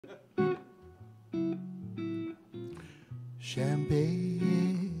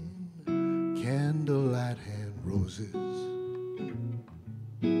Champagne, candlelight, and roses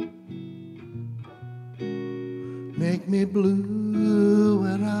make me blue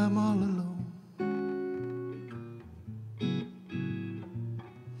when I'm all alone.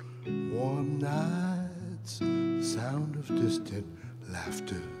 Warm nights, the sound of distant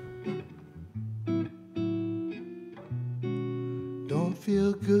laughter. Don't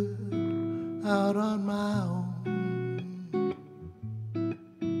feel good out on my own.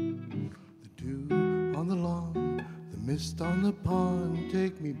 The dew on the lawn, the mist on the pond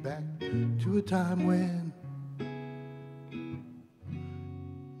take me back to a time when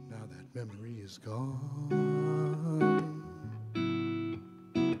now that memory is gone.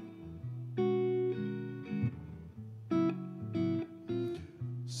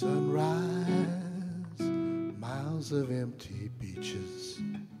 Sunrise, miles of empty beaches.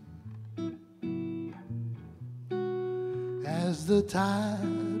 As the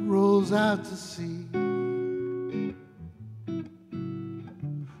tide rolls out to sea,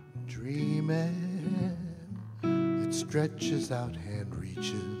 dreaming it stretches out and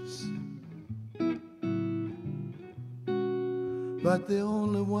reaches. But the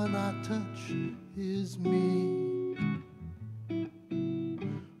only one I touch is me.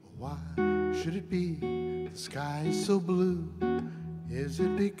 Why should it be the sky is so blue? Is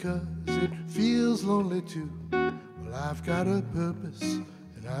it because it feels lonely too? Well, I've got a purpose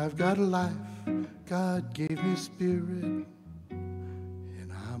and I've got a life. God gave me spirit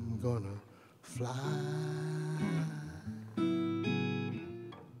and I'm gonna fly.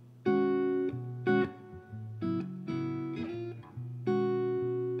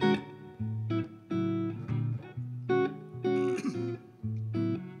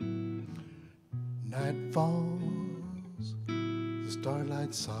 Night falls, the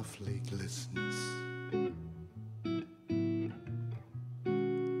starlight softly glistens,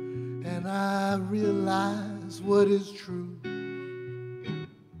 and I realize what is true.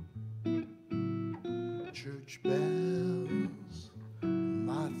 Church bells,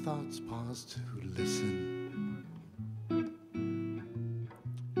 my thoughts pause to listen,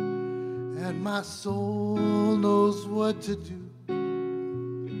 and my soul knows what to do.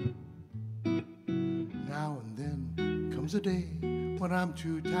 Now and then comes a day when I'm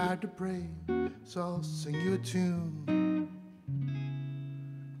too tired to pray, so I'll sing you a tune,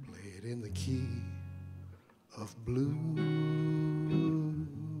 play it in the key of blue.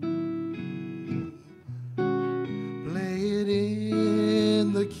 Play it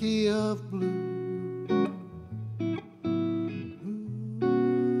in the key of blue.